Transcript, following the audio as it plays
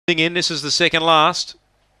In. This is the second last.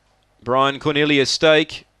 Brian Cornelius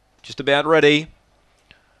stake, just about ready.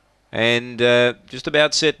 And just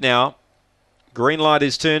about set now. Green light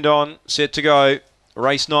is turned on, set to go.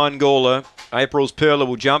 Race 9 Gawler. April's Perla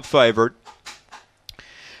will jump favourite.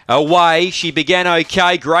 Away, she began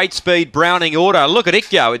okay, great speed, Browning Order. Look at it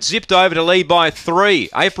go, it zipped over to lead by 3.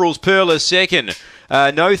 April's Perla second.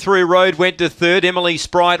 No Through Road went to third. Emily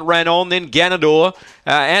Sprite ran on, then Ganador,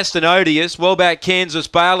 Aston Odious, well back Kansas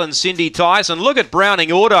Bale and Cindy Tyson. Look at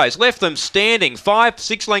Browning Autos, left them standing,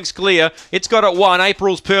 5-6 lengths clear. It's got it 1.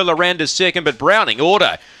 April's Perla ran to second, but Browning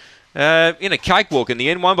Auto in a cakewalk in the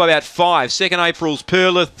end, won by about 5. Second, April's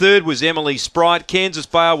Perla. Third was Emily Sprite. Kansas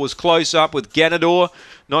Bale was close up with Ganador.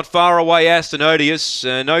 Not far away, Aston Odious.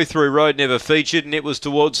 No Through Road never featured, and it was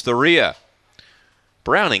towards the rear.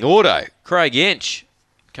 Browning Auto, Craig Yench,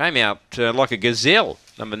 came out like a gazelle.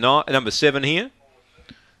 Number 7 here.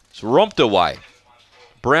 It's romped away.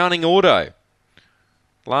 Browning Auto.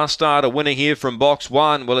 Last start, a winner here from box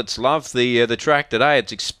 1. Well, it's loved the track today.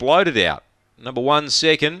 It's exploded out. Number 1,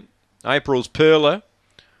 second. April's Perla.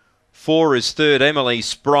 4 is third, Emily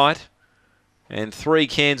Sprite. And 3,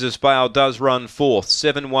 Kansas Bale does run fourth.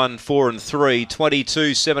 7, 1, 4 and 3.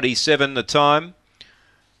 22.77 the time.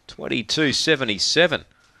 22.77.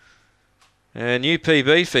 New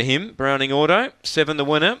PB for him. Browning Auto. 7 the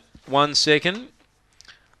winner. 1 second.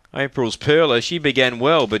 April's Perla. She began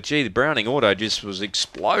well, but gee, the Browning Auto just was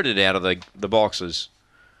exploded out of the boxes.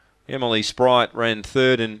 Emily Sprite ran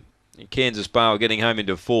third, and Kansas Bale getting home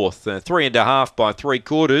into fourth. 3.5 by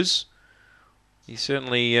 3/4. He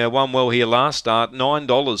certainly won well here last start.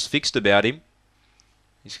 $9 fixed about him.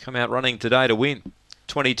 He's come out running today to win.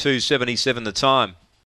 22.77 the time.